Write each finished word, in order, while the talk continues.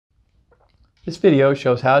This video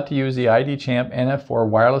shows how to use the idChamp NF4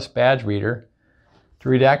 wireless badge reader to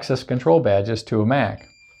read access control badges to a Mac.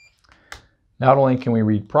 Not only can we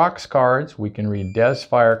read PROX cards, we can read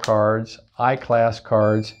DESFire cards, iCLASS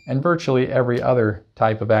cards, and virtually every other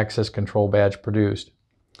type of access control badge produced.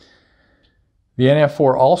 The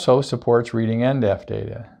NF4 also supports reading NDEF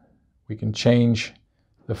data. We can change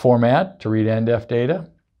the format to read NDEF data.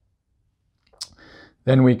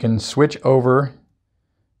 Then we can switch over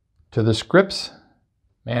to the scripts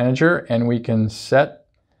manager and we can set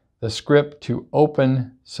the script to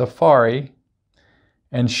open Safari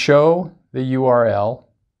and show the URL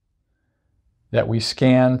that we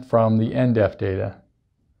scan from the NDEF data.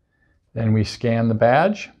 Then we scan the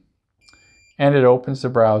badge and it opens the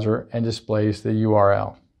browser and displays the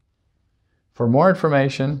URL. For more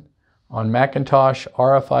information on Macintosh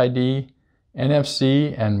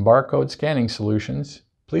RFID-NFC and barcode scanning solutions,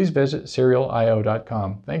 please visit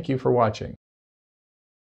serialio.com. Thank you for watching.